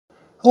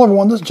Hello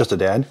everyone, this is Just a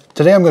Dad.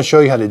 Today I'm going to show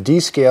you how to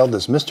descale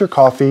this Mr.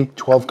 Coffee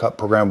 12-cup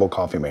programmable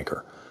coffee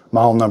maker.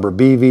 Model number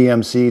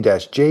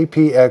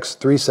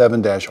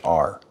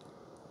BVMC-JPX37-R.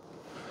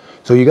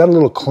 So you got a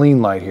little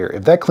clean light here.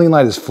 If that clean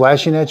light is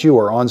flashing at you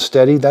or on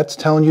steady, that's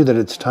telling you that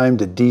it's time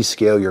to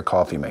descale your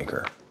coffee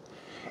maker.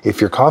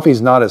 If your coffee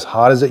is not as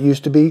hot as it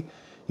used to be,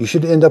 you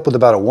should end up with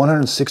about a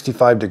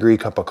 165-degree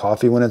cup of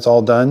coffee when it's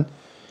all done.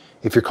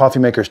 If your coffee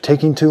maker is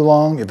taking too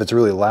long, if it's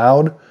really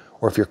loud,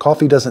 or if your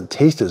coffee doesn't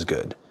taste as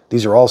good,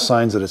 these are all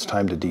signs that it's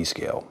time to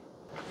descale.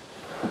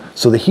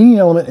 So the heating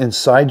element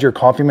inside your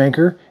coffee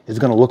maker is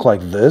going to look like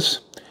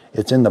this.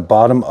 It's in the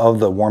bottom of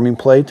the warming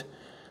plate.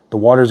 The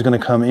water is going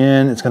to come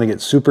in, it's going to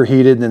get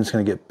superheated, and then it's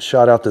going to get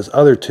shot out this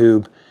other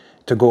tube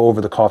to go over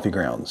the coffee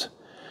grounds.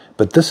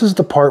 But this is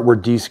the part we're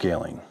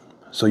descaling.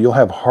 So you'll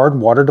have hard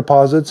water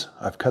deposits.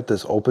 I've cut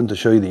this open to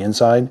show you the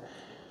inside.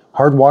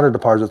 Hard water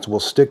deposits will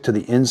stick to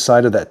the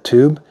inside of that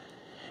tube,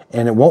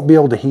 and it won't be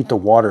able to heat the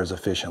water as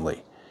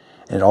efficiently.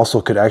 It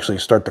also could actually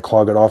start to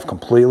clog it off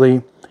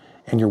completely,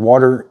 and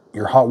your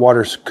hot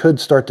waters could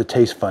start to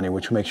taste funny,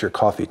 which makes your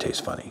coffee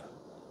taste funny.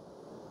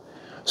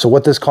 So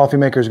what this coffee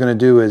maker is going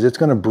to do is it's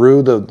going to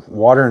brew the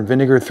water and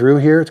vinegar through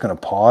here. It's going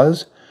to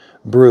pause,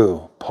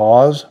 brew,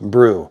 pause,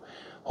 brew.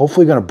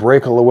 Hopefully going to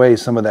break away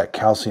some of that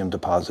calcium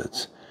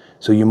deposits.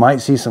 So you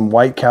might see some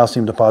white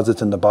calcium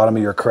deposits in the bottom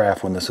of your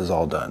carafe when this is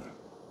all done.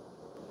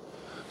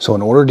 So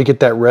in order to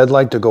get that red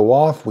light to go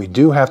off, we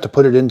do have to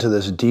put it into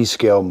this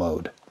descale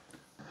mode.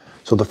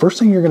 So the first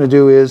thing you're going to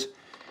do is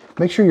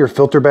make sure your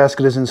filter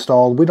basket is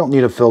installed. We don't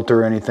need a filter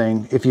or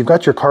anything. If you've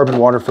got your carbon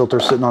water filter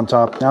sitting on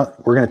top, now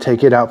we're going to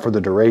take it out for the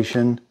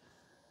duration.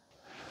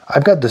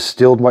 I've got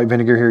distilled white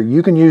vinegar here.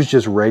 You can use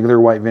just regular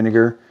white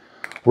vinegar.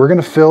 We're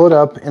going to fill it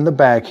up in the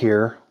back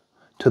here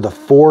to the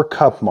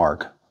 4-cup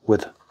mark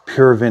with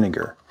pure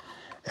vinegar.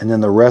 And then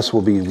the rest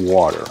will be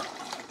water.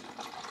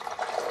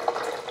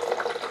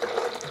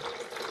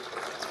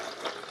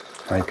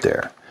 Right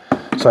there.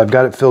 So I've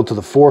got it filled to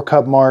the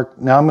 4-cup mark.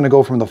 Now I'm going to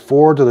go from the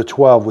 4 to the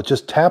 12 with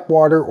just tap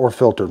water or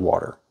filtered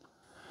water.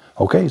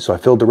 Okay, so I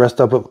filled the rest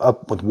up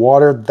with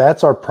water.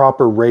 That's our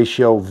proper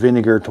ratio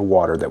vinegar to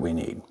water that we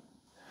need.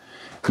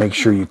 Make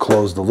sure you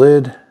close the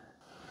lid.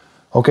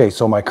 Okay,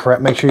 so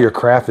make sure your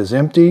carafe is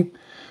empty.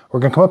 We're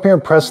going to come up here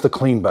and press the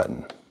clean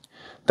button.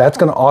 That's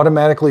going to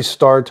automatically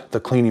start the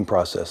cleaning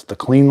process. The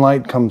clean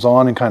light comes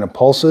on and kind of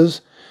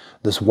pulses.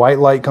 This white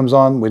light comes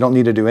on. We don't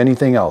need to do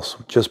anything else.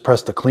 Just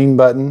press the clean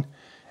button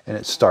and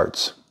it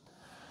starts.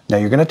 Now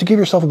you're going to have to give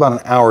yourself about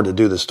an hour to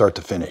do this start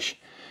to finish.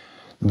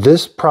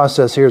 This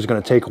process here is going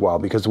to take a while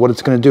because what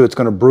it's going to do, it's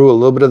going to brew a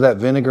little bit of that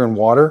vinegar and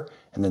water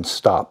and then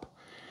stop.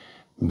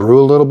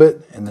 Brew a little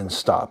bit and then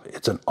stop.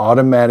 It's an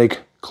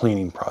automatic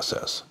cleaning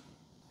process.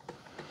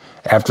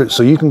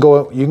 So you can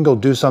go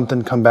do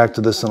something, come back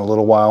to this in a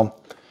little while.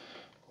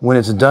 When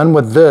it's done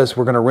with this,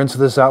 we're going to rinse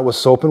this out with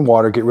soap and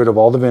water, get rid of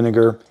all the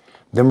vinegar.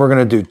 Then we're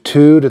going to do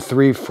 2 to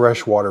 3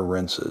 freshwater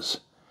rinses.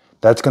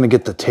 That's going to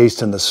get the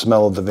taste and the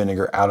smell of the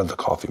vinegar out of the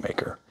coffee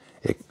maker.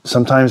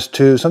 Sometimes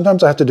 2,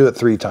 sometimes I have to do it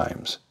 3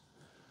 times.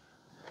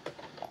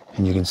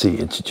 And you can see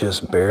it's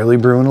just barely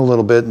brewing a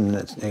little bit, and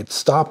it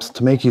stops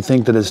to make you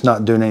think that it's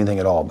not doing anything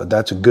at all, but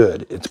that's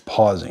good. It's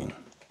pausing.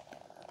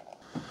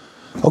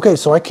 Okay,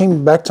 so I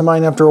came back to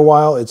mine after a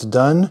while. It's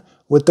done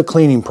with the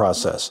cleaning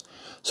process.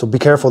 So be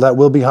careful, that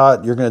will be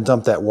hot. You're going to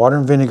dump that water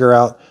and vinegar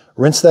out.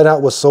 Rinse that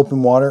out with soap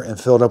and water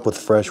and fill it up with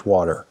fresh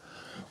water.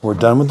 We're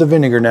done with the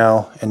vinegar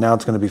now, and now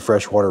it's going to be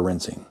freshwater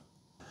rinsing.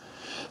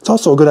 It's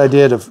also a good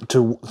idea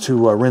to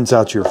rinse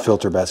out your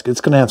filter basket.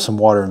 It's going to have some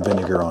water and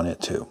vinegar on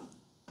it too.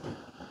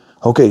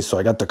 Okay, so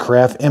I got the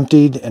carafe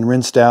emptied and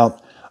rinsed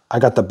out. I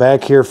got the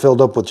back here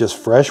filled up with just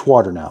fresh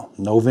water now.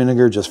 No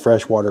vinegar, just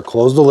fresh water.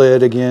 Close the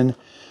lid again.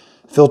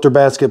 Filter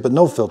basket, but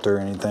no filter or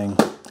anything.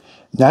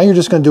 Now you're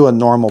just going to do a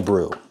normal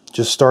brew.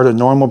 Just start a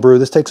normal brew.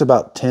 This takes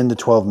about 10 to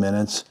 12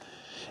 minutes.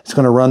 It's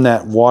going to run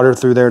that water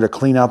through there to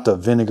clean out the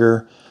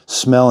vinegar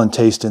smell and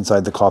taste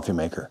inside the coffee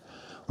maker.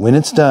 When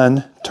it's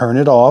done, turn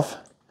it off.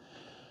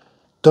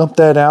 Dump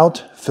that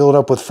out. Fill it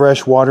up with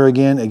fresh water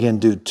again. Again,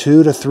 do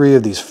 2 to 3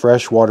 of these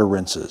fresh water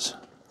rinses.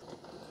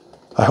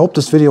 I hope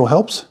this video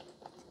helps.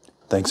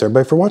 Thanks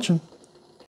everybody for watching.